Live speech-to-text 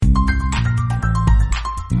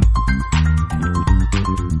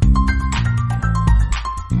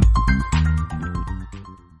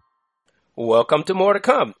Welcome to More to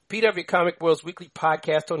Come, PW Comic World's weekly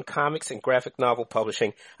podcast on comics and graphic novel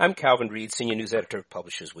publishing. I'm Calvin Reed, Senior News Editor of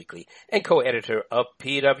Publishers Weekly and co-editor of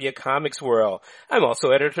PW Comics World. I'm also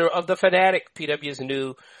editor of The Fanatic, PW's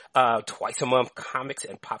new twice-a-month comics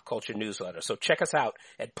and pop culture newsletter. So check us out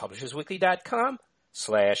at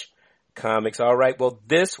publishersweekly.com/comics. All right, well,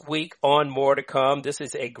 this week on More to Come, this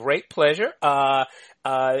is a great pleasure.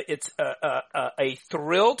 It's a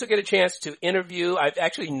thrill to get a chance to interview. I've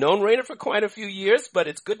actually known Raina for quite a few years, but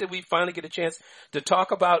it's good that we finally get a chance to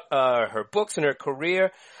talk about her books and her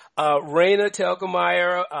career. Raina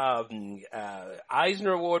Telgemeier,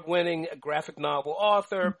 Eisner Award-winning graphic novel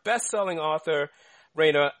author, best-selling author.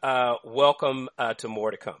 Raina, welcome to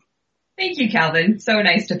More to Come. Thank you, Calvin. So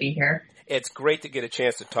nice to be here. It's great to get a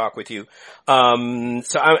chance to talk with you. So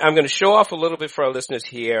I'm going to show off a little bit for our listeners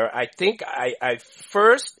here. I think I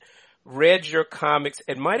first read your comics.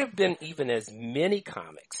 It might have been even as mini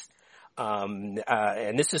comics. And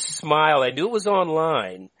this is Smile. I knew it was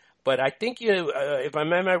online, but I think you, if I'm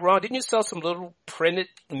wrong, didn't you sell some little printed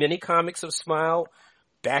mini comics of Smile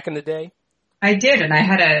back in the day? I did, and I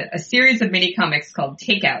had a series of mini comics called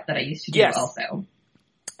Takeout that I used to do also.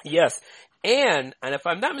 Yes. And if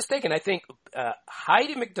I'm not mistaken, I think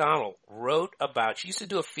Heidi McDonald wrote about, she used to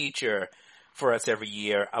do a feature for us every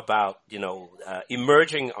year about,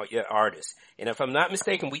 emerging artists. And if I'm not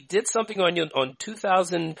mistaken, we did something on you on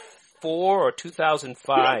 2004 or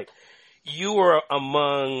 2005. You were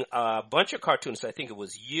among a bunch of cartoonists. I think it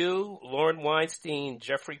was you, Lauren Weinstein,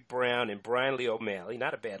 Jeffrey Brown, and Brian Lee O'Malley.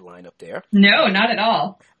 Not a bad lineup there. No, not at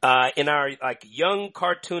all. In our young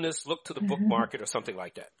cartoonists look to the book market or something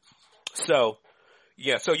like that. So,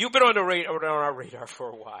 yeah, so you've been on our radar for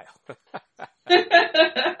a while.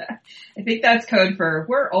 I think that's code for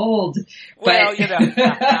we're old. Well,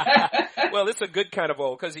 well, it's a good kind of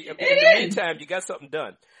old because in the meantime, you got something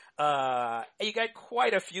done. You got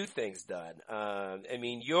quite a few things done. I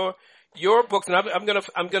mean, your books, and I'm gonna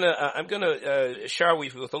shower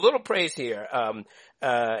you with a little praise here.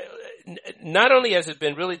 Not only has it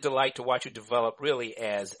been really delight to watch you develop really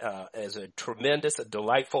as a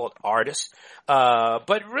delightful artist,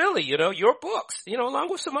 but really, your books, along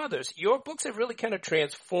with some others, your books have really kind of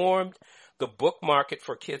transformed the book market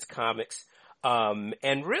for kids comics,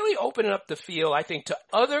 and really opening up the field, I think, to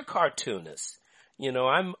other cartoonists.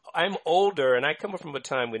 I'm older, and I come from a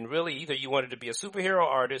time when really either you wanted to be a superhero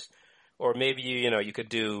artist, or maybe you could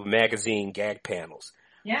do magazine gag panels.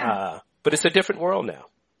 Yeah. But it's a different world now.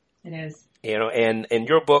 It is. And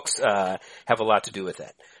your books have a lot to do with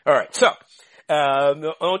that. All right. So,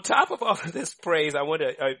 on top of all of this praise, I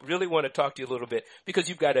really want to talk to you a little bit because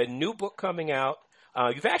you've got a new book coming out.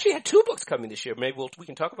 You've actually had two books coming this year. Maybe we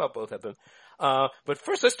can talk about both of them. But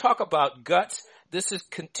first, let's talk about Guts. This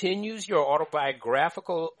continues your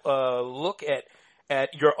autobiographical look at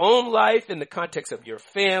your own life in the context of your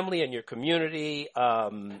family and your community,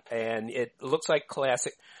 and it looks like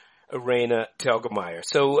classic Raina Telgemeier.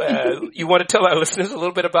 So you want to tell our listeners a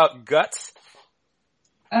little bit about Guts?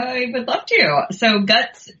 I would love to. So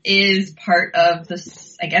Guts is part of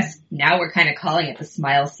this, I guess now we're kind of calling it the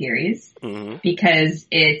Smile series, because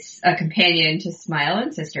it's a companion to Smile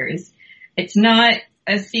and Sisters. It's not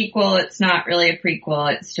a sequel. It's not really a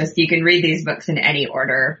prequel. It's just you can read these books in any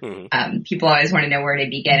order. People always want to know where to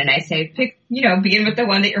begin, and I say begin with the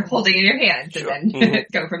one that you're holding in your hands, sure. And then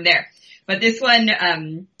go from there. But this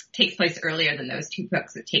one takes place earlier than those two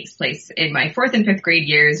books. It takes place in my 4th and 5th grade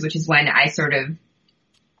years, which is when I sort of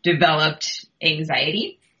developed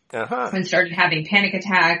anxiety and started having panic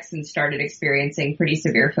attacks and started experiencing pretty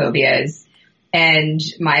severe phobias. And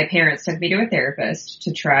my parents took me to a therapist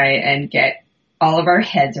to try and get all of our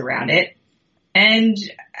heads around it. And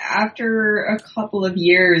after a couple of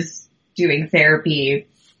years doing therapy,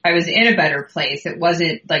 I was in a better place. It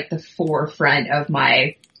wasn't like the forefront of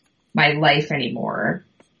my life anymore.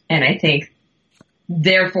 And I think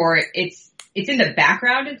therefore it's in the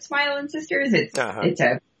background in Smile and Sisters. It's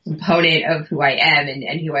a component of who I am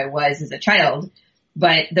and who I was as a child.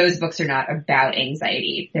 But those books are not about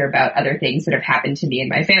anxiety. They're about other things that have happened to me and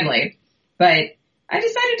my family. But I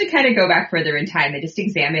decided to kind of go back further in time and just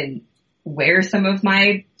examine where some of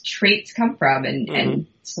my traits come from and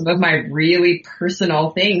some of my really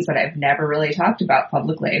personal things that I've never really talked about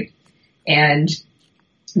publicly. And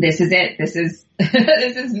this is it. This is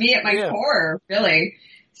me at my core, really.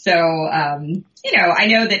 So, I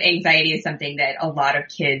know that anxiety is something that a lot of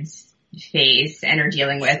kids face and are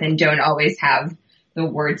dealing with and don't always have the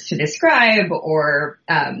words to describe or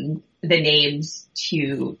the names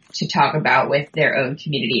to talk about with their own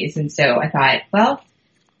communities. And so I thought, well,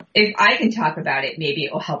 if I can talk about it, maybe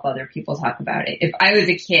it will help other people talk about it. If I was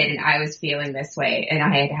a kid and I was feeling this way and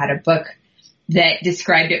I had a book that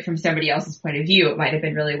described it from somebody else's point of view, it might have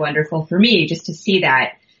been really wonderful for me just to see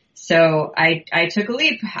that. So I took a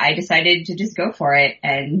leap. I decided to just go for it,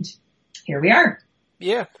 and here we are.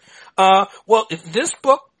 Yeah. Well, this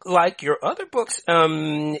book, like your other books,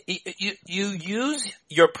 you use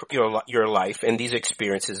your life and these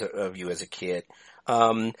experiences of you as a kid.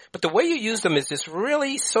 But the way you use them is just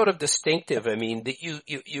really sort of distinctive. I mean, that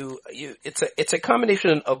it's a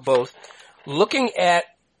combination of both looking at,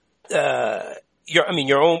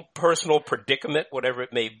 your own personal predicament, whatever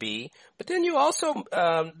it may be, but then you also,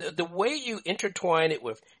 the way you intertwine it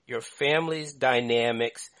with your family's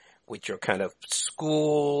dynamics, with your kind of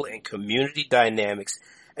school and community dynamics.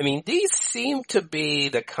 I mean, these seem to be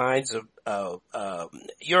the kinds of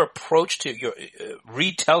your approach to your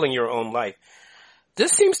retelling your own life.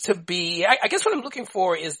 This seems to be, I guess what I'm looking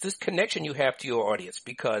for is this connection you have to your audience,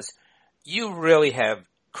 because you really have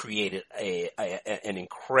created an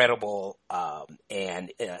incredible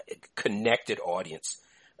and connected audience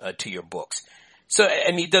to your books. So,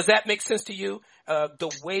 I mean, does that make sense to you? The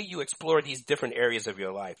way you explore these different areas of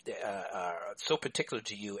your life are so particular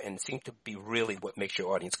to you and seem to be really what makes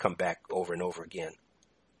your audience come back over and over again.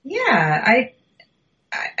 Yeah,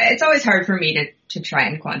 it's always hard for me to try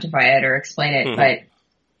and quantify it or explain it, but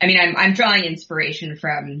I mean, I'm drawing inspiration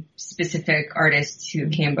from specific artists who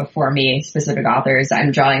came before me, specific authors.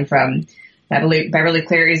 I'm drawing from Beverly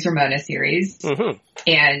Cleary's Ramona series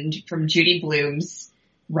and from Judy Blume's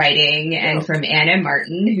writing and from Anna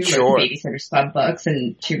Martin, who wrote the Babysitter's Club books,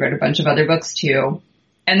 and she wrote a bunch of other books too.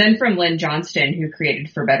 And then from Lynn Johnston, who created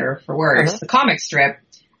For Better or For Worse, the comic strip.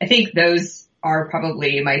 I think those are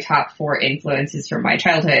probably my top 4 influences from my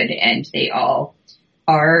childhood, and they all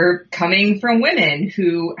are coming from women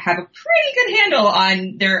who have a pretty good handle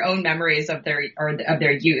on their own memories of their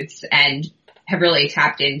youths and have really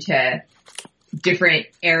tapped into different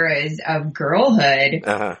eras of girlhood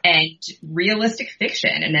and realistic fiction.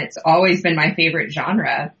 And it's always been my favorite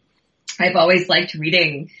genre. I've always liked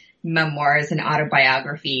reading memoirs and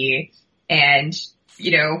autobiography and,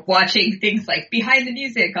 watching things like Behind the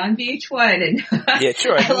Music on VH1. And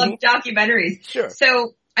I love documentaries.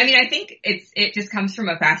 So, I mean, I think it just comes from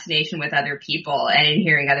a fascination with other people and in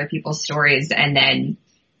hearing other people's stories, and then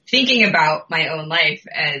thinking about my own life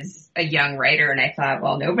as a young writer. And I thought,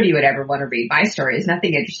 well, nobody would ever want to read my stories.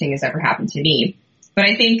 Nothing interesting has ever happened to me. But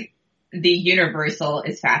I think the universal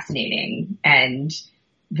is fascinating, and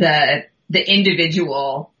the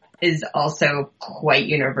individual is also quite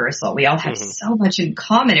universal. We all have so much in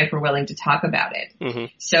common if we're willing to talk about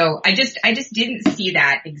it. So I just didn't see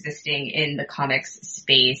that existing in the comics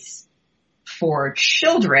space for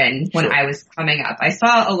children when I was coming up. I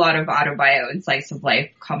saw a lot of autobio and slice of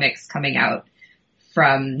life comics coming out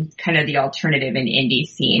from kind of the alternative and indie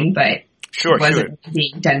scene, but it wasn't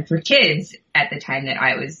being done for kids at the time that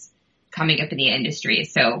I was coming up in the industry.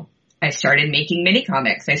 So I started making mini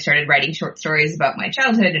comics. I started writing short stories about my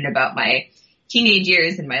childhood and about my teenage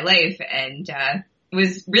years and my life, and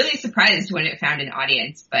was really surprised when it found an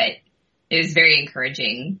audience, but it was very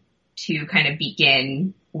encouraging to kind of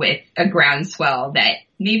begin with a groundswell that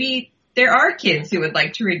maybe there are kids who would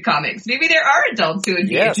like to read comics. Maybe there are adults who would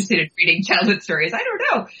be interested in reading childhood stories. I don't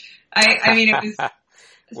know. I mean, it was...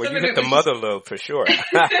 well, you hit the mother lobe for sure.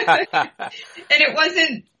 And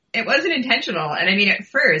it wasn't intentional. And I mean, at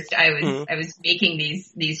first I was making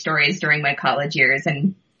these stories during my college years,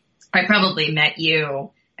 and I probably met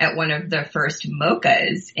you at one of the first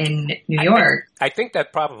MoCAs in New York. I think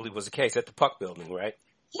that probably was the case at the Puck Building, right?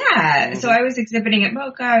 Yeah. So I was exhibiting at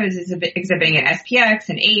MoCA. I was exhibiting at SPX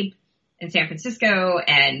and APE in San Francisco,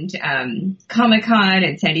 and Comic-Con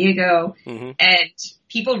in San Diego. And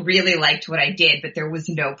people really liked what I did, but there was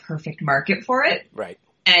no perfect market for it. Right.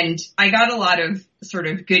 And I got a lot of sort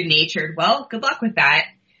of good-natured, well, good luck with that.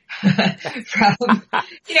 From,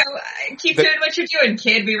 keep doing what you're doing,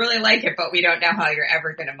 kid. We really like it, but we don't know how you're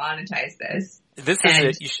ever going to monetize this.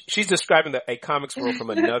 She's describing a comics world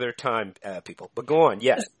from another time, people. But go on,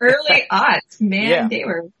 yes. Early aughts, man, they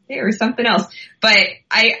were something else. But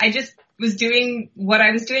I just was doing what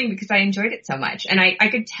I was doing because I enjoyed it so much, and I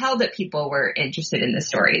could tell that people were interested in the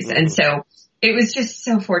stories, and so it was just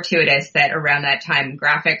so fortuitous that around that time,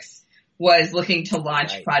 Graphics was looking to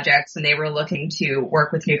launch projects, and they were looking to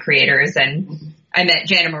work with new creators. And I met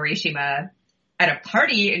Jana Morishima at a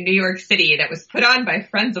party in New York City that was put on by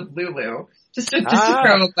Friends of Lulu, just to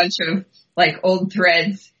throw a bunch of like old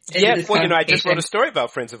threads Yes, well, I just wrote a story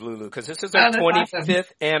about Friends of Lulu because this is our 25th awesome.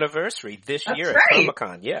 Anniversary this year at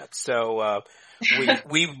Comic-Con. Yeah, so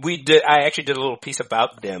we did. I actually did a little piece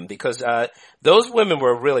about them because those women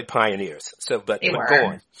were really pioneers. So, but go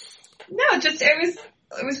on. No, just it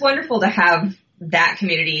was wonderful to have that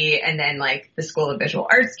community, and then like the School of Visual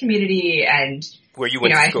Arts community, and where you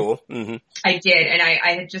went to school. Mm-hmm. I did, and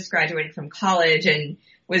I had just graduated from college and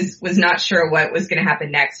was not sure what was going to happen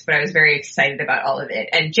next, but I was very excited about all of it.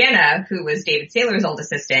 And Jana, who was David Saylor's old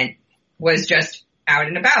assistant, was just out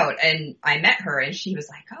and about, and I met her, and she was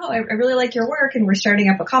like, "Oh, I really like your work, and we're starting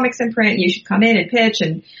up a comics imprint. You should come in and pitch."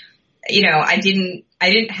 And I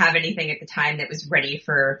didn't have anything at the time that was ready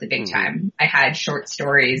for the big time. I had short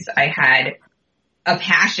stories, I had a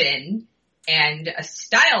passion and a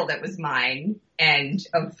style that was mine, and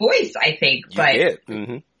a voice, I think, but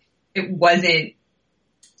it wasn't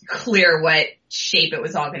clear what shape it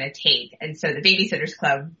was all going to take. And so the Babysitters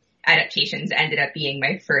Club adaptations ended up being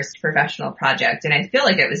my first professional project. And I feel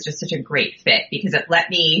like it was just such a great fit because it let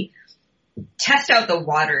me test out the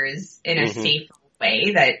waters in a safe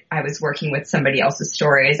way, that I was working with somebody else's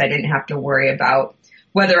stories. I didn't have to worry about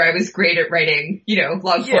whether I was great at writing,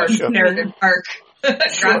 long form narrative arc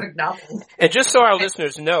graphic novels. And just so our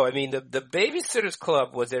listeners know, I mean, the Babysitters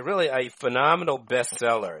Club was really a phenomenal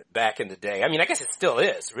bestseller back in the day. I mean, I guess it still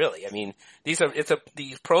is, really. I mean, these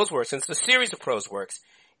prose works, and it's a series of prose works.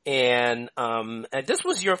 And this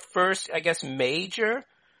was your first, I guess, major,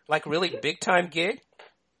 like really big time gig?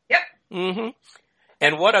 Yep. Mm-hmm.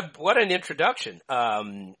 And what an introduction.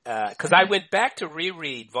 Cause I went back to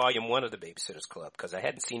reread volume 1 of the Babysitters Club because I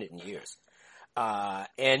hadn't seen it in years.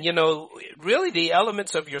 And really the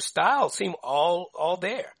elements of your style seem all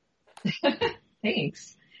there.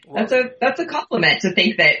 Thanks. Well, that's a compliment to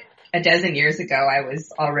think that a dozen years ago I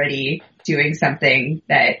was already doing something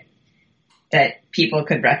that people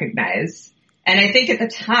could recognize. And I think at the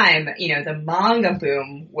time, the manga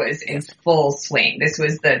boom was in full swing. This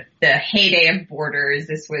was the heyday of Borders.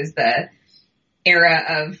 This was the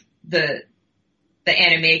era of the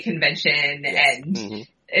anime convention, and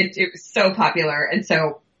it was so popular. And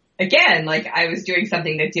so again, like I was doing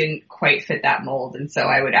something that didn't quite fit that mold. And so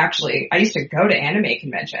I used to go to anime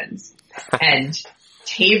conventions and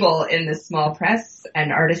table in the small press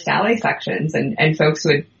and artist alley sections, and folks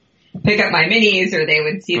would pick up my minis, or they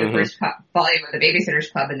would see the first volume of the Babysitters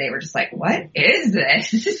Club, and they were just like, "What is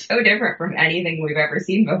this? This is so different from anything we've ever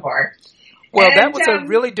seen before." Well, that was a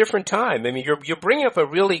really different time. I mean, you're bringing up a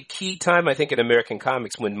really key time, I think, in American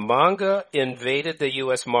comics when manga invaded the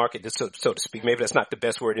U.S. market, so to speak. Maybe that's not the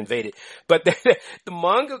best word, invaded, but the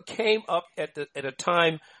manga came up at a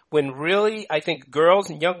time when really, I think, girls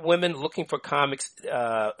and young women looking for comics,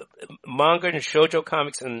 manga and shoujo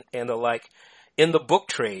comics and the like, in the book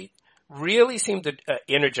trade, really seemed to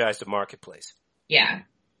energize the marketplace. Yeah.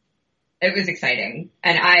 It was exciting.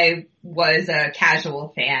 And I was a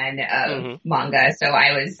casual fan of manga, so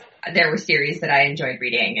there were series that I enjoyed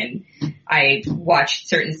reading, and I watched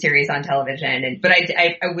certain series on television, but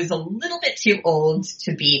I was a little bit too old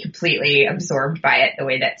to be completely absorbed by it the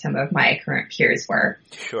way that some of my current peers were.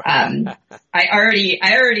 Sure. I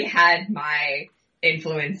already had my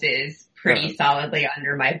influences pretty solidly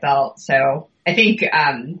under my belt, so I think,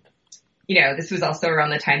 this was also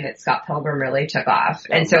around the time that Scott Pilgrim really took off.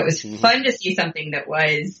 And so it was fun to see something that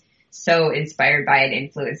was so inspired by and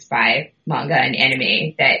influenced by manga and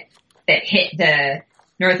anime that hit the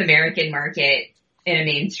North American market in a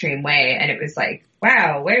mainstream way. And it was like,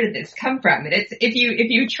 wow, where did this come from? And if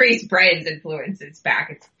you trace Brian's influences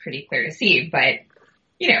back, it's pretty clear to see. But,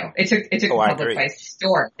 it took a public by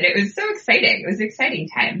storm. And it was so exciting. It was an exciting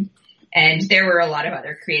time. And there were a lot of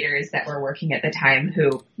other creators that were working at the time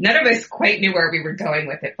who none of us quite knew where we were going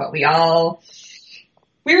with it, but we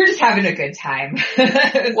were just having a good time.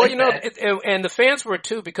 Well, and the fans were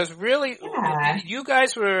too, because really, you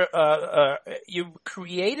guys were, you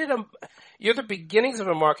created you're the beginnings of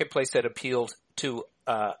a marketplace that appeals to,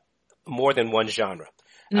 more than one genre.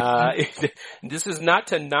 This is not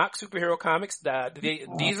to knock superhero comics.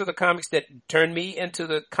 These are the comics that turned me into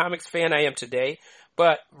the comics fan I am today.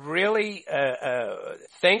 But really,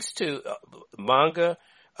 thanks to manga,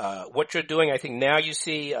 what you're doing, I think now you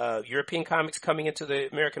see European comics coming into the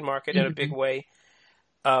American market in a big way.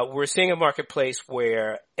 We're seeing a marketplace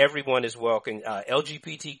where everyone is welcome.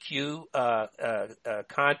 LGBTQ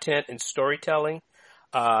content and storytelling,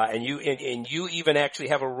 and you even actually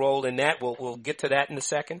have a role in that. We'll get to that in a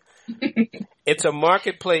second. It's a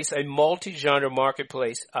marketplace, a multi-genre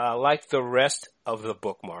marketplace, like the rest of the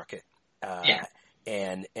book market.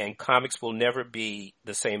 And comics will never be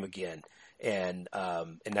the same again. And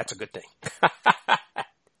that's a good thing.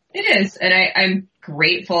 It is. And I'm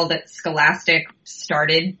grateful that Scholastic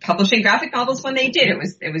started publishing graphic novels when they did. It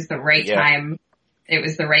was the right time. It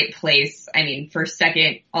was the right place. I mean, First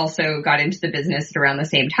Second also got into the business at around the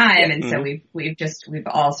same time. And so we've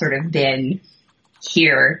all sort of been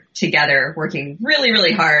here together working really,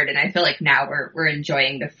 really hard. And I feel like now we're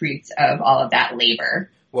enjoying the fruits of all of that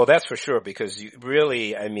labor. Well, that's for sure, because you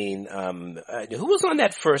really, I mean, who was on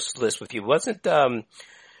that first list with you? Wasn't, God,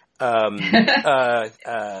 I'm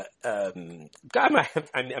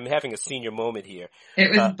having a senior moment here.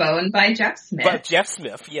 It was Bone by Jeff Smith. But Jeff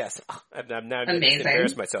Smith, yes. I'm now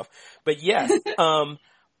embarrassed myself. But yes, and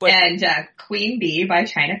Queen Bee by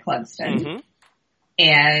China Clugston.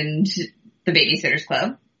 And The Babysitter's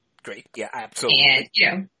Club. Great. Yeah, absolutely.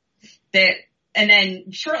 And, and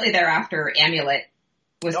then shortly thereafter, Amulet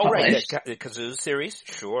was published. Right, the Kazoo series,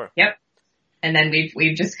 sure. Yep. And then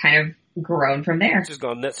we've just kind of grown from there. It's just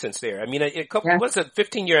gone nuts since there. I mean, what's the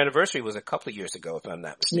 15-year anniversar was a couple of years ago, if I'm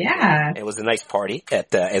not mistaken. Yeah. It was a nice party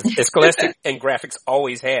at, as Scholastic and Graphics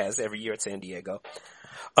always has every year at San Diego.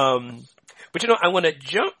 But I want to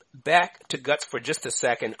jump back to Guts for just a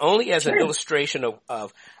second, only as an illustration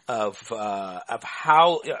of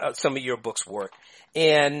how some of your books work.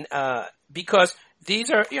 And, because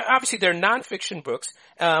these are, obviously they're nonfiction books,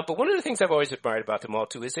 but one of the things I've always admired about them all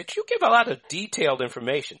too is that you give a lot of detailed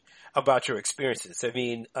information about your experiences. I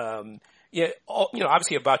mean,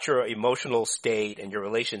 obviously about your emotional state and your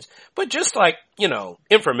relations, but just like,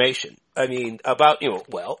 information. I mean, about,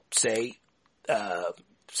 say,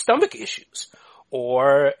 stomach issues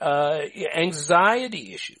or,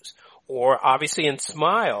 anxiety issues, or obviously in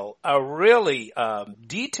Smile, a really,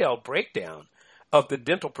 detailed breakdown of the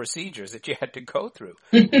dental procedures that you had to go through.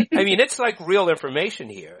 I mean, it's like real information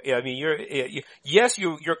here. I mean,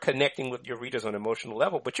 you're connecting with your readers on an emotional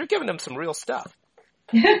level, but you're giving them some real stuff.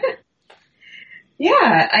 Yeah,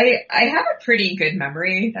 I have a pretty good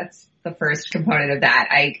memory. That's the first component of that.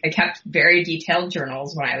 I kept very detailed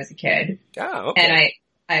journals when I was a kid. Oh, okay. And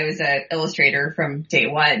I was an illustrator from day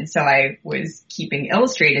one, so I was keeping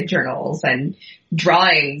illustrated journals and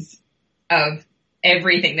drawings of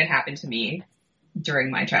everything that happened to me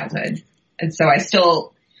during my childhood. And so I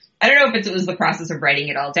don't know if it was the process of writing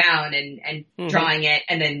it all down and drawing it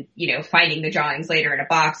and then, finding the drawings later in a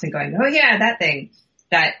box and going, oh yeah, that thing,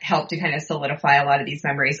 that helped to kind of solidify a lot of these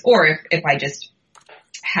memories. Or if I just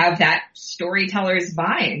have that storyteller's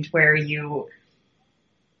mind where an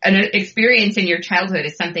experience in your childhood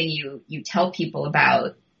is something you tell people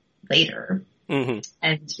about later.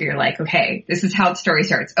 And you're like, okay, this is how the story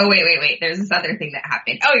starts. Oh, wait. There's this other thing that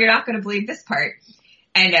happened. Oh, you're not going to believe this part.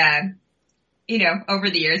 And, over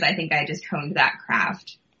the years, I think I just honed that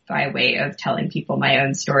craft by way of telling people my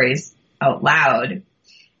own stories out loud.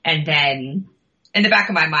 And then in the back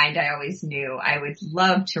of my mind, I always knew I would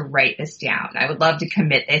love to write this down. I would love to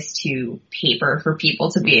commit this to paper for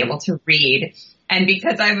people to be able to read. And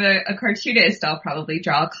because I'm a cartoonist, I'll probably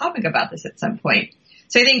draw a comic about this at some point.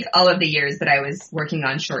 So I think all of the years that I was working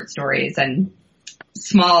on short stories and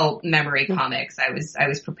small memory comics, I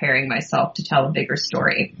was preparing myself to tell a bigger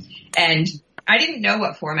story. And I didn't know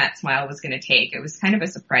what format Smile was going to take. It was kind of a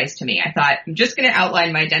surprise to me. I thought, I'm just going to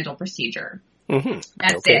outline my dental procedure.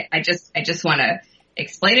 That's it. I just want to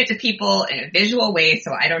explain it to people in a visual way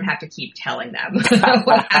so I don't have to keep telling them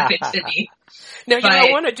what happened to me. Now,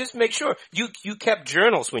 I want to just make sure you kept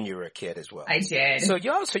journals when you were a kid as well. I did. So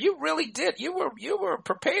you really did. You were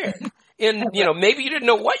prepared. Maybe you didn't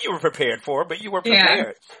know what you were prepared for, but you were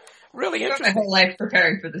prepared. Yeah. Really interesting. I spent my whole life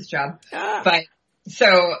preparing for this job. But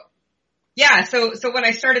so when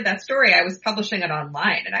I started that story, I was publishing it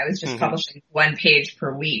online and I was just publishing one page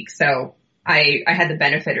per week. So I had the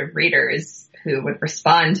benefit of readers who would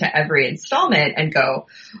respond to every installment and go,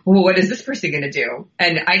 well, what is this person going to do?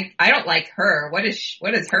 And I don't like her. What is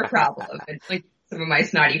her problem? And like some of my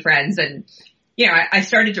snotty friends. And, I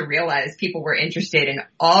started to realize people were interested in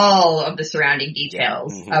all of the surrounding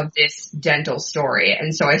details of this dental story.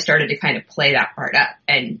 And so I started to kind of play that part up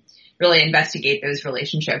and really investigate those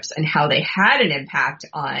relationships and how they had an impact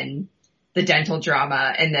on the dental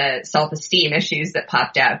drama and the self-esteem issues that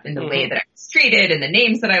popped up and the way that I was treated and the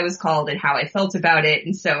names that I was called and how I felt about it.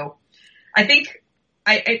 And so I think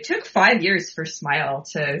it took 5 years for Smile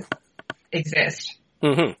to exist.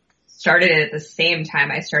 Started it at the same time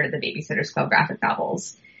I started the Babysitter's Club graphic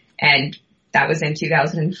novels. And that was in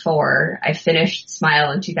 2004. I finished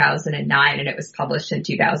Smile in 2009 and it was published in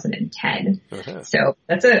 2010. So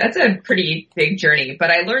that's a pretty big journey, but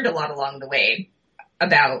I learned a lot along the way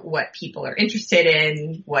about what people are interested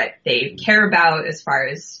in, what they care about as far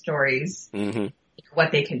as stories,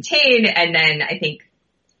 what they contain. And then I think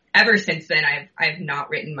ever since then, I've not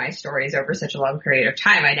written my stories over such a long period of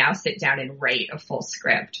time. I now sit down and write a full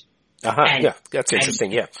script. Yeah, that's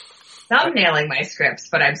interesting. Yeah. Thumbnailing my scripts,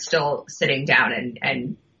 but I'm still sitting down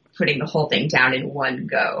and putting the whole thing down in one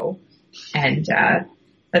go. And,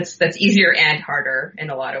 that's easier and harder in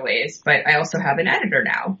a lot of ways, but I also have an editor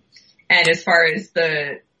now. And as far as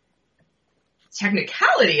the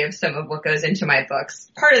technicality of some of what goes into my books,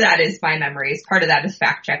 part of that is my memories, part of that is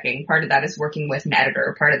fact checking, part of that is working with an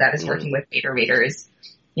editor, part of that is working with beta readers.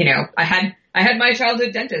 You know, I had my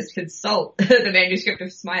childhood dentist consult the manuscript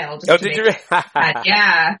of Smile. Just did you?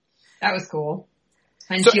 Yeah, that was cool.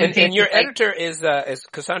 And your editor is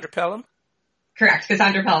Cassandra Pelham? Correct,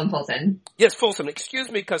 Cassandra Pelham Fulton. Yes, Fulton. Excuse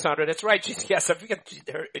me, Cassandra. That's right. I forget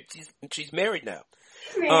she's married now.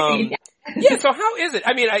 Yeah. So how is it?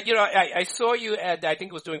 I mean, I saw you at, I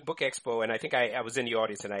think it was doing Book Expo, and I think I was in the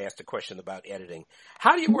audience and I asked a question about editing.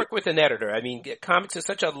 How do you work with an editor? I mean, comics is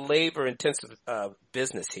such a labor-intensive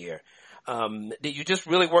business here. Do you just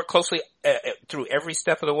really work closely through every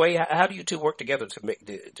step of the way? How do you two work together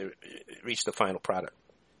to reach the final product?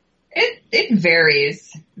 It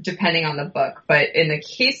varies depending on the book, but in the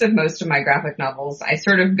case of most of my graphic novels, I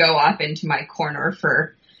sort of go off into my corner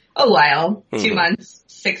for a while, 2 months,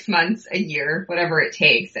 6 months, a year, whatever it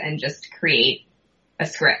takes, and just create a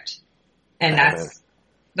script. And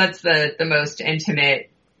that's the most intimate,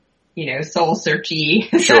 soul searchy,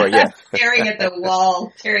 sure, yeah. staring at the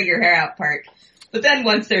wall, tearing your hair out part. But then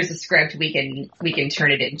once there's a script, we can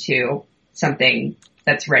turn it into something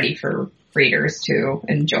that's ready for readers to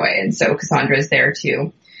enjoy. And so Cassandra's there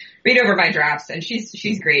to read over my drafts, and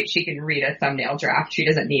she's great. She can read a thumbnail draft. She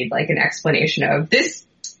doesn't need like an explanation of this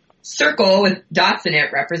circle with dots in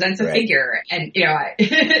it represents a figure. And,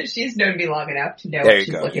 she's known me long enough to know what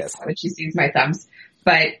she's looking at when she sees my thumbs.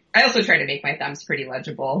 But I also try to make my thumbs pretty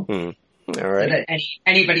legible. All right. So that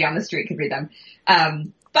anybody on the street could read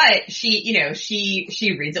them. But she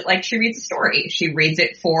reads it like she reads a story. She reads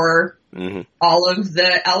it for all of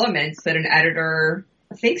the elements that an editor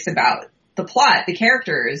thinks about. The plot, the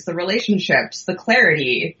characters, the relationships, the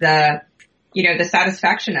clarity, the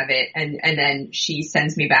satisfaction of it. And then she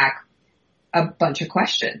sends me back a bunch of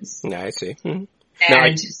questions. Yeah, I see. Mm-hmm.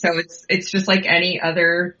 And so it's just like any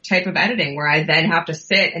other type of editing where I then have to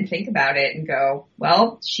sit and think about it and go,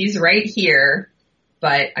 well, she's right here,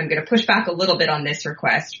 but I'm going to push back a little bit on this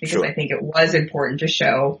request because I think it was important to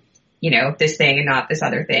show, this thing and not this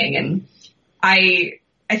other thing. And I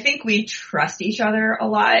think we trust each other a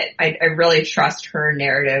lot. I really trust her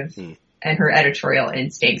narrative and her editorial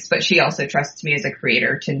instincts, but she also trusts me as a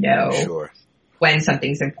creator to know when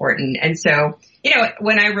something's important. And so,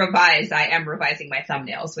 when I revise, I am revising my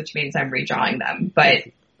thumbnails, which means I'm redrawing them. But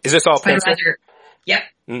is this all pencil? Yep.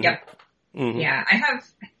 Yep. Mm-hmm. Yeah, I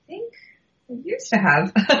used to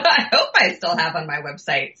have, I hope I still have on my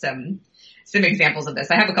website some examples of this.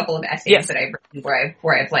 I have a couple of essays that I've written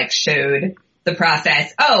where I've like showed the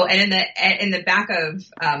process. Oh, and in the back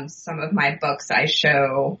of some of my books, I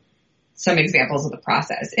show some examples of the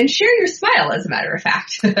process. And Share Your Smile, as a matter of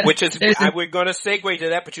fact. Which is, we're going to segue to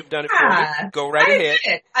that, but you've done it for me. Go right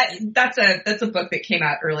ahead. That's a book that came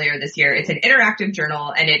out earlier this year. It's an interactive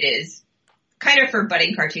journal, and it is kind of for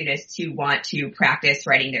budding cartoonists who want to practice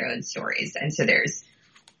writing their own stories. And so there's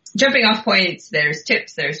jumping off points, there's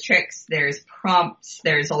tips, there's tricks, there's prompts,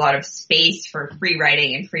 there's a lot of space for free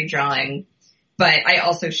writing and free drawing. But I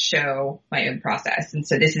also show my own process. And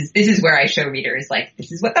so this is where I show readers, like,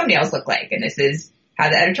 this is what thumbnails look like, and this is how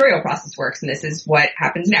the editorial process works, and this is what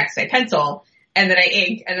happens next. I pencil, and then I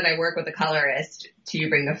ink, and then I work with a colorist to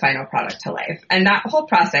bring the final product to life. And that whole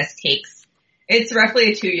process it's roughly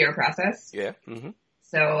a 2-year process. Yeah. Mm-hmm.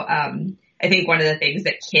 So, I think one of the things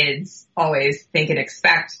that kids always think and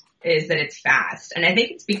expect is that it's fast. And I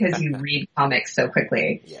think it's because you read comics so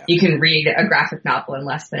quickly. Yeah. You can read a graphic novel in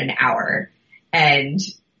less than an hour. And,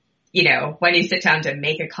 when you sit down to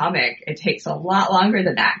make a comic, it takes a lot longer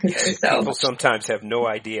than that because people sometimes have no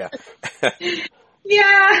idea.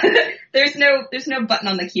 Yeah. There's no button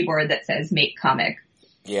on the keyboard that says make comic.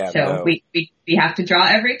 Yeah. So we have to draw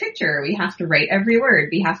every picture. We have to write every word.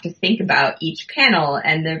 We have to think about each panel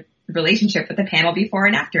and the relationship with the panel before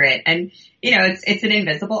and after it. And, it's an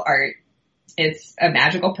invisible art. It's a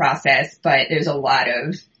magical process, but there's a lot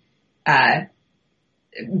of,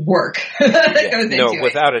 work that goes into it. No,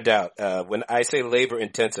 without a doubt. When I say labor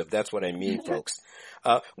intensive, that's what I mean, folks.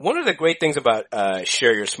 One of the great things about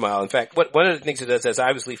Share Your Smile, in fact, one of the things it does, as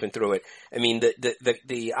I was leafing through it, I mean,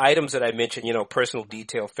 the items that I mentioned, personal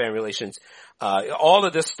detail, family relations, all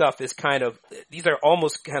of this stuff is these are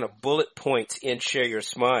almost kind of bullet points in Share Your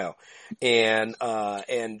Smile. And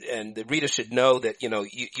the reader should know that,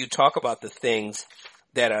 you talk about the things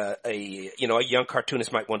that a young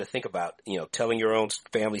cartoonist might want to think about, telling your own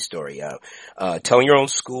family story, telling your own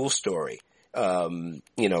school story,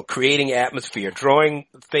 creating atmosphere, drawing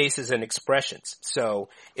faces and expressions. So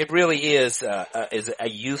it really is a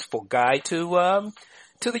useful guide to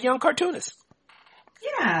the young cartoonist.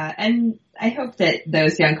 Yeah, and I hope that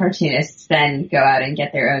those young cartoonists then go out and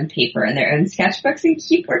get their own paper and their own sketchbooks and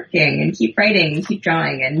keep working and keep writing and keep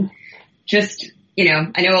drawing and just,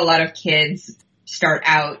 I know a lot of kids start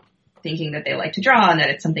out thinking that they like to draw and that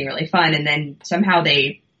it's something really fun, and then somehow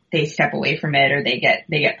they step away from it, or they get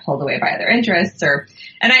pulled away by other interests,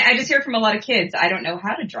 and I just hear from a lot of kids, I don't know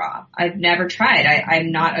how to draw. I've never tried.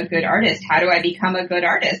 I'm not a good artist. How do I become a good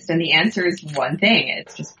artist? And the answer is one thing.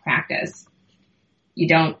 It's just practice. You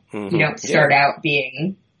don't start out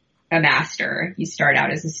being a master. You start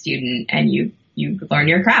out as a student and you learn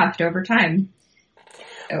your craft over time.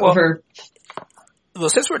 Well,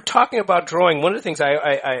 since we're talking about drawing, one of the things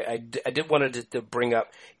I did wanted to bring up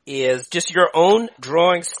is just your own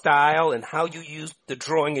drawing style and how you use the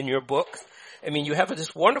drawing in your book. I mean, you have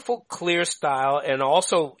this wonderful, clear style, and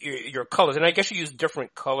also your colors. And I guess you use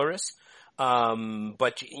different colorists,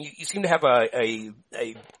 but you seem to have a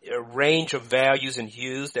range of values and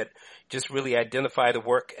hues that just really identify the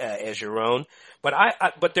work as your own. But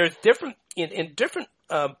but there's different in different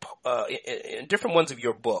ones of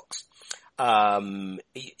your books.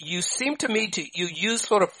 You seem to me you use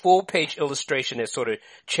sort of full page illustration as sort of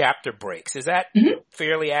chapter breaks. Is that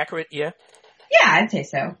fairly accurate? Yeah. Yeah, I'd say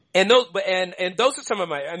so. And those are some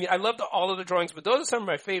of I love all of the drawings, but those are some of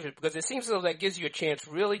my favorites because it seems as though that gives you a chance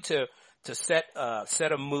really to set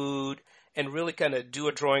a mood and really kind of do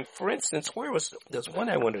a drawing. For instance, there's one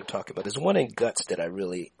I wanted to talk about. There's one in Guts that I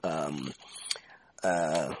really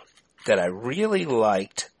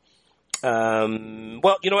liked.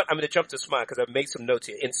 Well, you know what? I'm going to jump to Smile because I've made some notes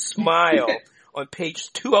here. In Smile, on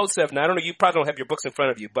page 207, I don't know, you probably don't have your books in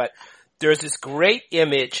front of you, but there's this great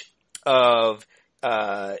image of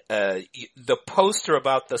the poster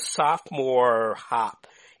about the sophomore hop.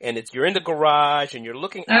 And you're in the garage and you're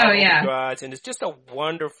looking out of the garage, and it's just a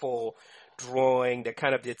wonderful drawing that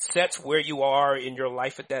it sets where you are in your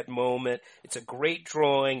life at that moment. It's a great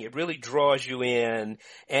drawing. It really draws you in,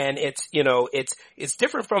 and it's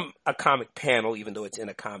different from a comic panel, even though it's in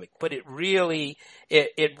a comic, but it really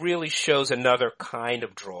shows another kind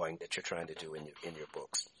of drawing that you're trying to do in your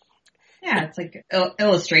books. Yeah, it's like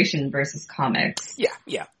illustration versus comics.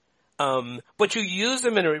 Yeah. But you use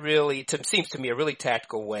them in seems to me a really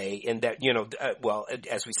tactical way in that,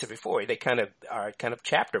 as we said before, they are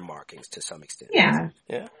chapter markings to some extent. Yeah.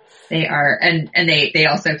 Yeah. They are. And they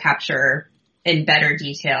also capture in better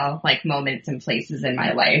detail, like moments and places in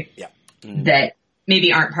my life that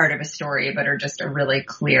maybe aren't part of a story, but are just a really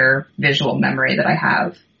clear visual memory that I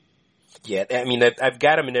have. Yeah, I mean, I've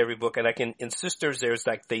got them in every book, and in Sisters, there's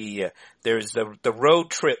like there's the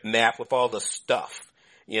road trip map with all the stuff.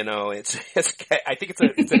 I think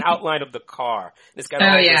it's an outline of the car. It's got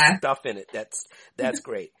all this stuff in it. That's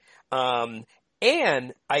great.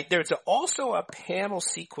 And there's also a panel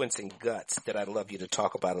sequence in Guts that I'd love you to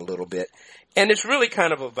talk about a little bit. And it's really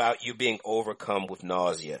kind of about you being overcome with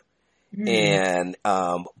nausea. And,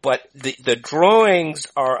 but the drawings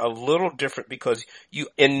are a little different because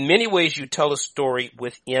in many ways you tell a story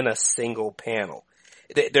within a single panel.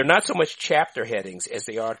 They're not so much chapter headings as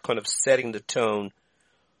they are kind of setting the tone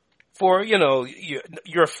for,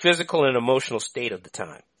 your physical and emotional state of the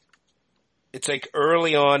time. It's like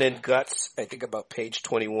early on in Guts, I think about page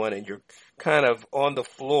 21, and you're kind of on the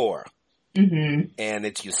floor. Mm-hmm. And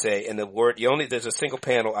there's a single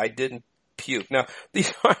panel, I didn't puke. Now,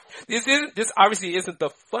 this obviously isn't the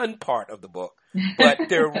fun part of the book, but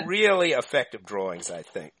they're really effective drawings, I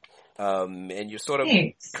think. And you're sort of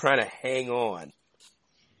trying to hang on.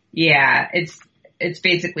 Yeah, it's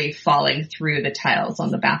basically falling through the tiles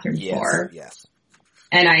on the bathroom floor. Yes.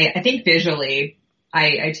 And I think visually,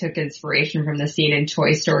 I took inspiration from the scene in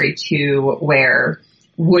Toy Story 2 where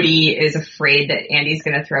Woody is afraid that Andy's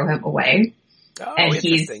going to throw him away. Oh, and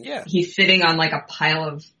interesting. he's sitting on like a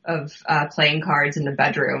pile of playing cards in the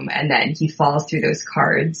bedroom, and then he falls through those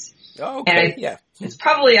cards. Oh, okay. And it's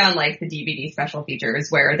probably on like the DVD special features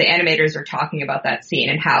where the animators are talking about that scene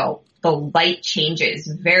and how the light changes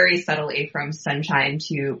very subtly from sunshine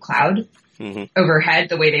to cloud overhead,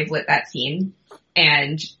 the way they've lit that scene.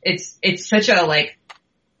 And it's such a like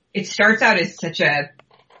it starts out as such a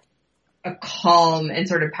calm and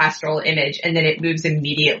sort of pastoral image, and then it moves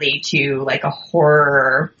immediately to like a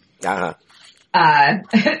horror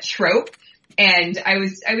trope. And I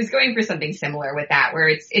was going for something similar with that, where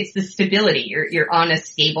it's the stability. You're on a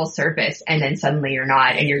stable surface, and then suddenly you're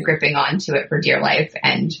not, and you're gripping onto it for dear life.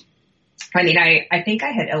 And I mean, I think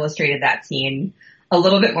I had illustrated that scene a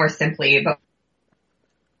little bit more simply, but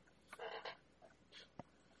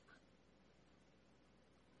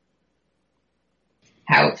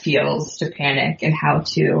how it feels to panic and how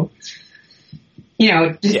to,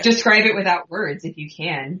 describe it without words if you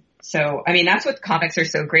can. So, I mean, that's what comics are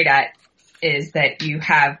so great at, is that you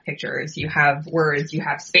have pictures, you have words, you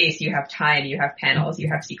have space, you have time, you have panels, you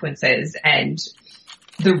have sequences, and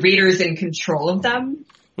the reader's in control of them.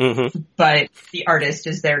 Mm-hmm. But the artist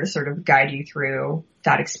is there to sort of guide you through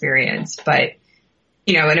that experience. But,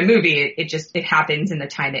 in a movie, it happens in the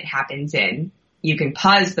time it happens in. You can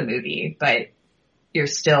pause the movie, but you're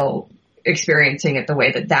still experiencing it the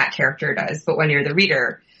way that character does. But when you're the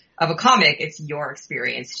reader of a comic, it's your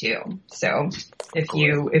experience too. So if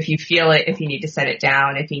you feel it, if you need to set it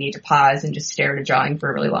down, if you need to pause and just stare at a drawing for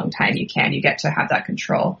a really long time, you get to have that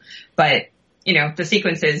control. But, the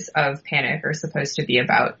sequences of panic are supposed to be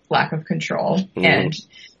about lack of control. Mm-hmm. And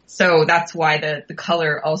so that's why the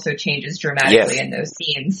color also changes dramatically in those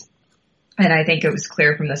scenes. And I think it was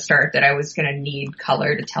clear from the start that I was going to need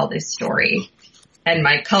color to tell this story. And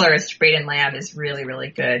my colorist, Braden Lamb, is really, really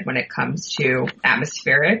good when it comes to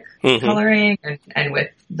atmospheric coloring and with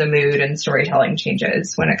the mood and storytelling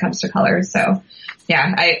changes when it comes to color. So,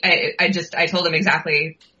 yeah, I told him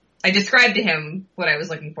exactly, I described to him what I was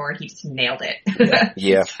looking for, and he just nailed it.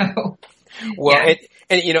 Yeah. So, well,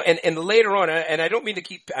 and later on, and I don't mean to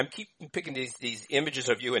keep picking these images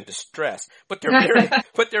of you in distress, but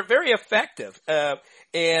they're very effective.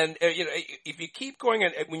 And if you keep going,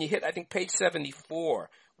 when you hit, I think page 74,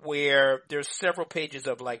 where there's several pages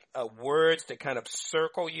of like words that kind of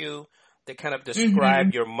circle you, that kind of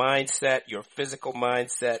describe your mindset, your physical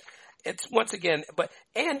mindset. It's once again,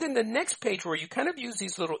 and then the next page where you kind of use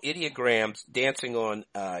these little ideograms dancing on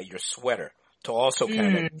your sweater to also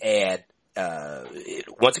kind of add.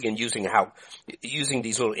 Once again, using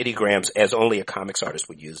these little ideograms as only a comics artist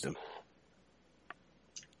would use them.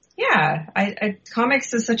 Yeah,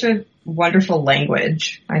 comics is such a wonderful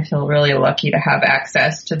language. I feel really lucky to have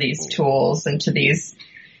access to these tools and to these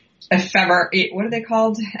what are they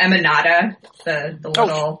called? Emanata, the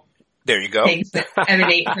little there you go. things that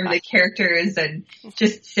emanate from the characters, and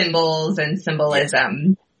just symbols and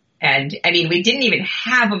symbolism. And I mean, we didn't even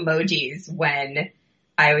have emojis when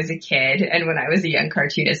I was a kid and when I was a young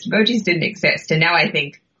cartoonist. Emojis didn't exist. And now I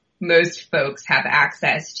think most folks have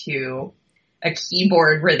access to a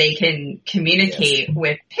keyboard where they can communicate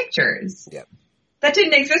with pictures. Yep. That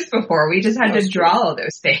didn't exist before. We just had to draw all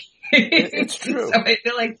those things. It's true. So I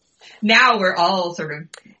feel like now we're all sort of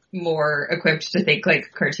more equipped to think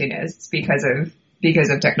like cartoonists because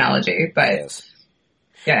of technology. But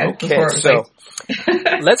okay, so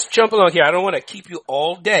let's jump along here. I don't want to keep you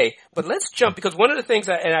all day, but let's jump, because one of the things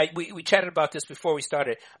we chatted about this before we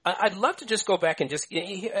started. I'd love to just go back and just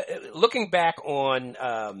looking back on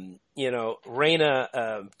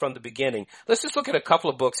Raina from the beginning. Let's just look at a couple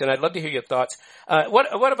of books, and I'd love to hear your thoughts.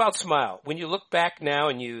 What about Smile? When you look back now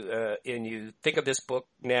and you think of this book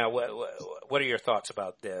now, what are your thoughts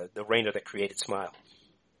about the Raina that created Smile?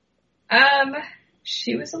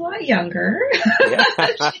 She was a lot younger. Yeah.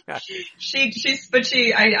 I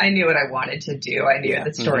knew what I wanted to do. I knew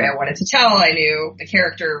the story I wanted to tell. I knew the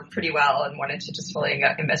character pretty well and wanted to just fully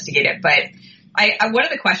investigate it. But one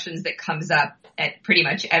of the questions that comes up at pretty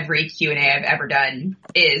much every Q&A I've ever done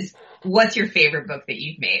is, what's your favorite book that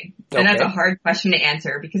you've made? And that's a hard question to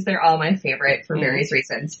answer because they're all my favorite for various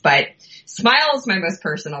reasons. But Smile is my most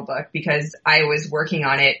personal book because I was working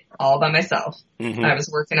on it all by myself. I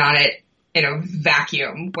was working on it in a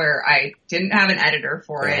vacuum where I didn't have an editor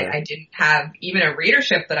for it. I didn't have even a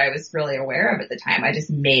readership that I was really aware of at the time. I just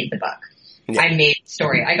made the book. I made the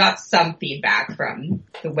story. I got some feedback from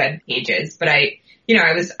the web pages, but I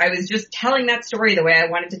was just telling that story the way I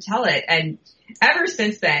wanted to tell it. And ever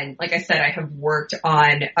since then, like I said, I have worked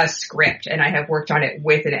on a script and I have worked on it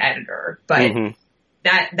with an editor, but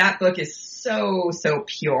that book is so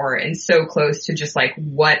pure and so close to just like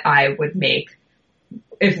what I would make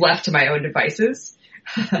if left to my own devices.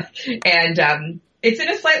 And it's in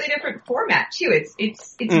a slightly different format too.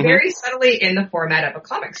 It's very subtly in the format of a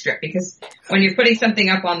comic strip, because when you're putting something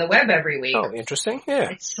up on the web every week, interesting.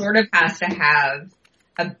 Yeah. It sort of has to have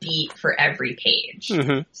a beat for every page.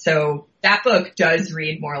 Mm-hmm. So that book does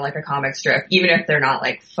read more like a comic strip, even if they're not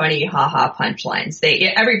like funny haha punchlines.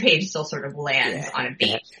 Every page still sort of lands on a beat.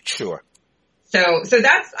 Yeah, sure. So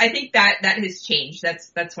I think that has changed.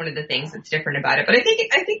 That's one of the things that's different about it. But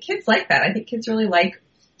I think kids like that. I think kids really like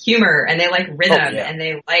humor and they like rhythm and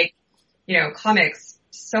they like, comics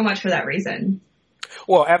so much for that reason.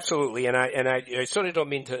 Well, absolutely, and I certainly don't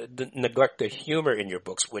mean to neglect the humor in your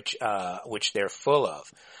books, which they're full of.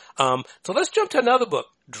 So let's jump to another book,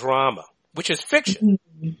 Drama, which is fiction.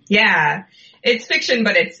 Yeah, it's fiction,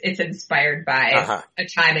 but it's inspired by a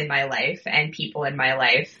time in my life and people in my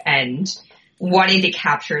life, and wanting to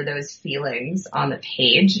capture those feelings on the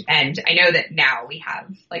page. And I know that now we have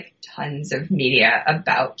like tons of media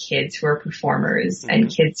about kids who are performers and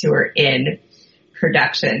kids who are in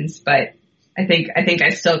productions, but I think I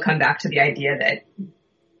still come back to the idea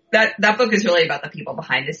that book is really about the people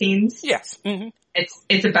behind the scenes. Yes. Mm-hmm.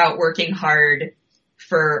 It's about working hard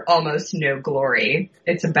for almost no glory.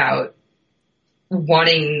 It's about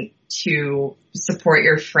wanting to support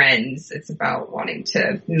your friends. It's about wanting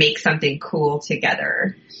to make something cool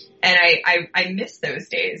together. And I miss those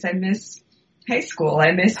days. I miss high school.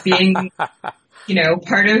 I miss being,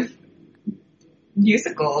 part of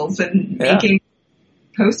musicals and making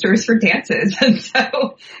posters for dances. And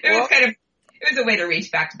so it was a way to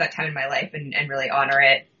reach back to that time in my life and really honor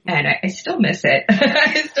it. And I still miss it.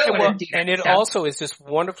 I still want to do that. And it also is this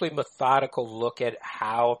wonderfully methodical look at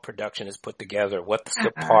how production is put together, what's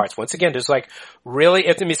the parts. Once again, there's like really,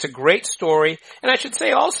 it's a great story. And I should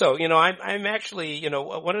say also, I'm actually,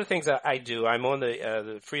 one of the things I do, I'm on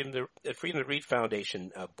the Freedom to Read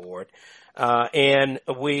Foundation board, and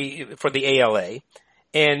for the ALA.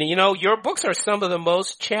 And, your books are some of the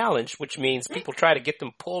most challenged, which means people try to get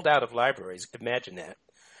them pulled out of libraries. Imagine that.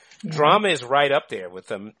 Yeah. Drama is right up there with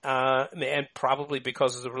them, and probably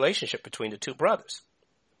because of the relationship between the two brothers.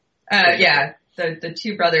 The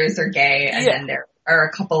two brothers are gay, and then there are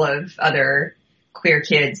a couple of other queer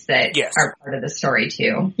kids that are part of the story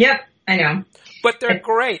too. Yep, I know. But they're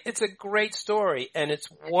great. It's a great story, and it's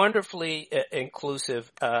wonderfully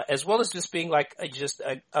inclusive, as well as just being like just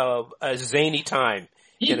a zany time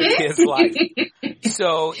in a kid's life.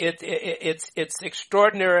 So it's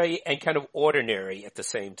extraordinary and kind of ordinary at the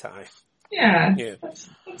same time. Yeah.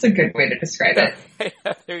 That's a good way to describe it.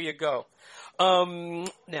 There you go. Now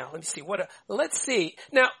let me see let's see.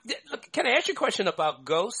 Now, can I ask you a question about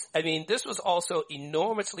Ghosts? I mean, this was also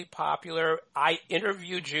enormously popular. I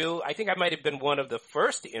interviewed you. I think I might have been one of the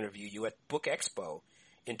first to interview you at Book Expo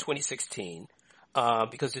in 2016.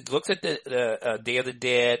 Because it looks at the Day of the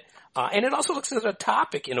Dead, and it also looks at a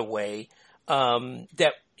topic in a way,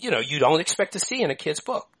 that, you don't expect to see in a kid's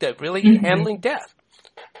book, that really handling death.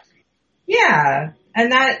 Yeah.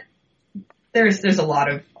 And that, there's a lot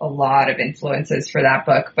of influences for that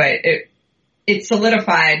book, but it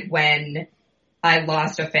solidified when I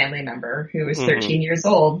lost a family member who was 13 years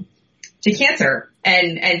old to cancer,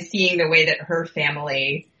 and seeing the way that her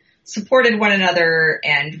family supported one another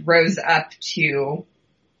and rose up to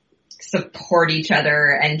support each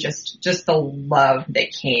other, and just the love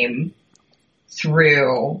that came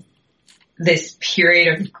through this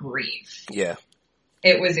period of grief. Yeah.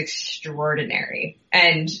 It was extraordinary.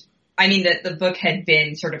 And I mean, the book had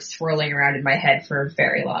been sort of swirling around in my head for a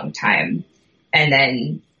very long time. And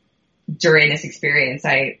then during this experience,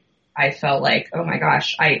 I felt like, oh my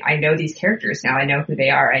gosh, I know these characters now. I know who they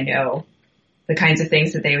are. I know the kinds of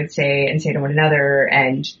things that they would say and say to one another.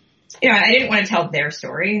 And, I didn't want to tell their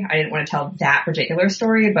story. I didn't want to tell that particular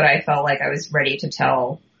story, but I felt like I was ready to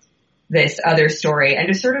tell this other story and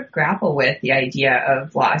to sort of grapple with the idea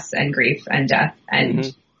of loss and grief and death.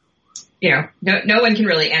 And, no one can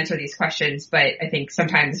really answer these questions, but I think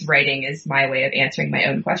sometimes writing is my way of answering my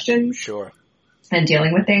own questions. Sure. And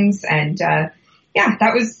dealing with things. And, the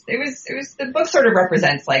book sort of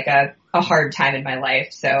represents like a hard time in my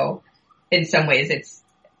life. So in some ways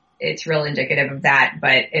it's real indicative of that,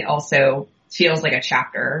 but it also feels like a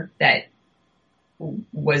chapter that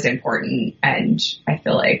was important. And I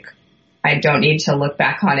feel like I don't need to look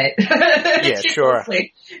back on it. Yeah, sure.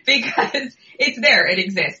 Because it's there, it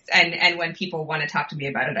exists. And when people want to talk to me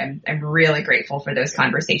about it, I'm really grateful for those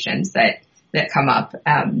conversations that come up.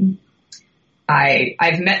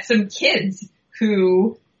 I've met some kids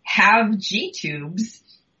who have G-tubes,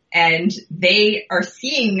 and they are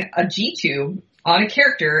seeing a G-tube on a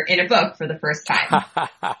character in a book for the first time.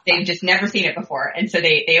 They've just never seen it before. And so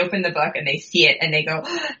they open the book and they see it and they go,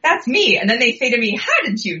 oh, that's me. And then they say to me, how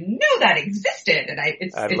did you know that existed? And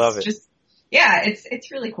I love it. Just,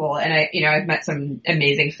 it's really cool. And I've met some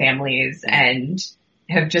amazing families and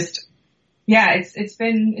have just, Yeah, it's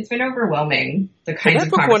been overwhelming, the kinds of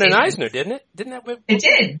book won an conversations. Eisner, didn't it? Didn't that book? It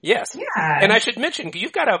did. Yes. Yeah. And I should mention, you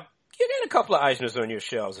got a couple of Eisners on your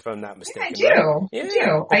shelves, if I'm not mistaken. Yeah, I do. Right? Yeah. I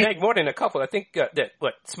do. In fact, more than a couple. I think,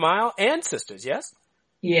 Smile and Sisters, yes?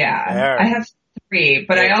 Yeah. I have 3,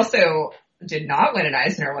 but I also did not win an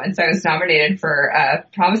Eisner once. I was nominated for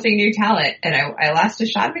Promising New Talent, and I lost to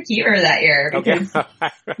Sean McKeever that year. Because, but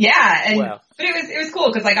it was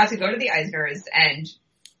cool because I got to go to the Eisners, and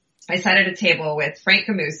I sat at a table with Frank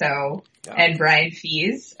Camuso and Brian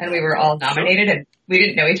Fees, and we were all nominated, and we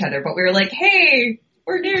didn't know each other, but we were like, hey,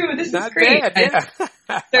 we're new. This is great. Bad,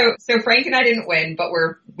 yeah. So Frank and I didn't win, but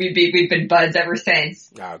we've been buds ever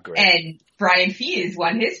since. Oh, great. And Brian Fees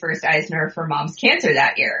won his first Eisner for Mom's Cancer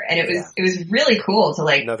that year. And it was really cool to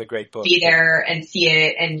another great book. Be there and see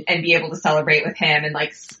it and be able to celebrate with him and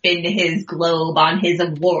spin his globe on his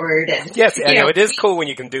award. And yes, I know it is cool when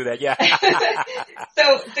you can do that. Yeah.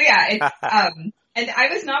 so yeah, it's, and I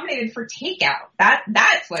was nominated for Takeout.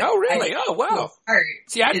 That's what. Oh, really? Oh, wow.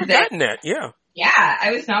 See, I'd forgotten that. Yeah. Yeah,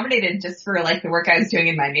 I was nominated just for the work I was doing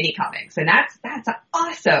in my mini comics, and that's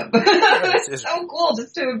awesome. It's so cool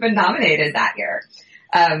just to have been nominated that year.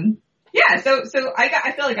 So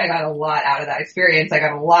I feel like I got a lot out of that experience. I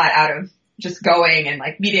got a lot out of just going and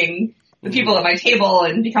meeting the people at my table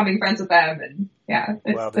and becoming friends with them, and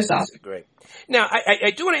it's awesome. Is great. Now,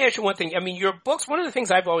 I do want to ask you one thing. I mean, your books, one of the things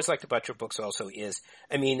I've always liked about your books also is,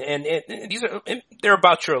 I mean, and these they're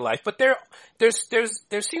about your life, but there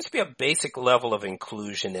seems to be a basic level of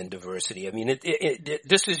inclusion and diversity. I mean,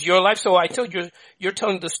 this is your life, so I told you're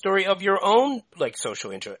telling the story of your own,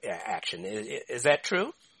 social interaction. Is that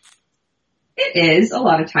true? It is. A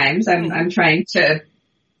lot of times I'm trying to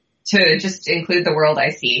just include the world I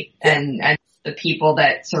see and the people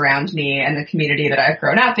that surround me and the community that I've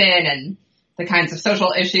grown up in and the kinds of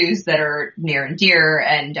social issues that are near and dear.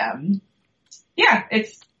 And,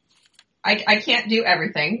 I can't do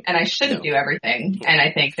everything and I shouldn't do everything. And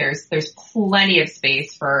I think there's plenty of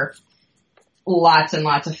space for lots and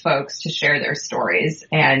lots of folks to share their stories.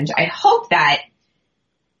 And I hope that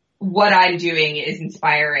what I'm doing is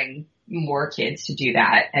inspiring more kids to do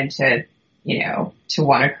that and to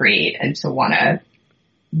want to create and to want to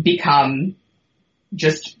become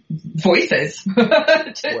just voices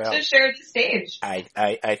to share the stage.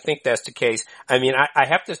 I think that's the case. I mean, I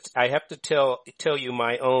have to tell you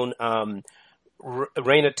my own,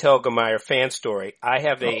 Raina Telgemeier fan story. I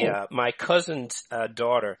have my cousin's,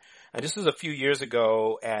 daughter, and this was a few years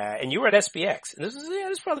ago, and you were at SPX, and this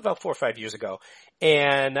was probably about 4 or 5 years ago,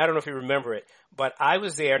 and I don't know if you remember it, but I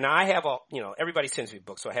was there. Now I have everybody sends me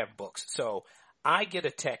books, so I have books. So I get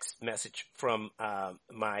a text message from,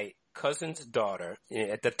 my cousin's daughter.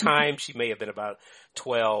 At the time, she may have been about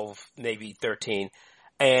 12, maybe 13,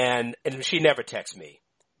 and she never texts me,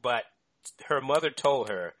 but her mother told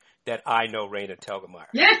her that I know Raina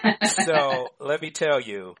Telgemeier. So let me tell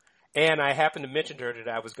you, and I happened to mention to her that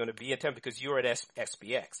I was going to be in town because you were at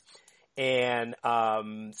SPX. And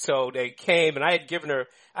so they came, and I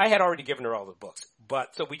had already given her all the books.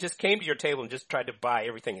 But so we just came to your table and just tried to buy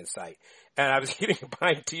everything in sight. And I was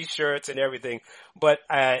buying T-shirts and everything. But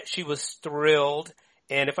she was thrilled.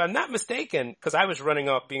 And if I'm not mistaken, because I was running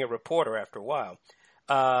off being a reporter after a while,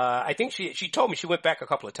 I think she told me she went back a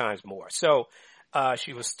couple of times more. So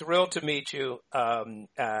she was thrilled to meet you.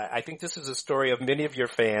 I think this is a story of many of your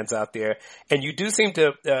fans out there. And you do seem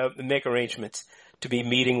to make arrangements to be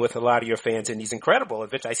meeting with a lot of your fans in these incredible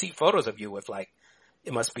events. I see photos of you with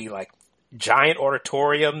it must be giant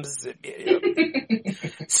auditoriums.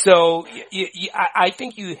 So I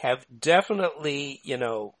think you have definitely,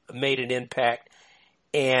 made an impact.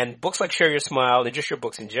 And books like Share Your Smile and just your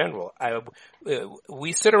books in general,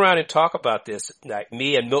 we sit around and talk about this, like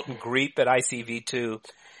me and Milton Greep at ICV2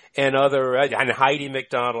 and and Heidi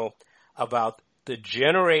McDonald, about the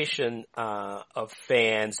generation of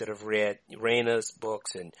fans that have read Raina's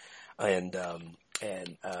books and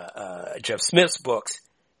Jeff Smith's books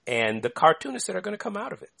and the cartoonists that are going to come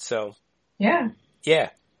out of it. So yeah.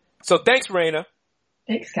 So thanks, Raina.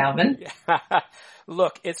 Thanks, Calvin.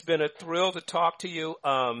 Look, it's been a thrill to talk to you.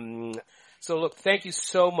 So look, thank you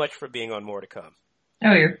so much for being on More to Come.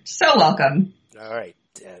 Oh, you're so welcome. All right.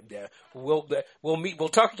 We'll meet. We'll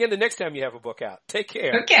talk again the next time you have a book out. Take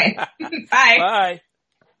care. Okay. Bye. Bye.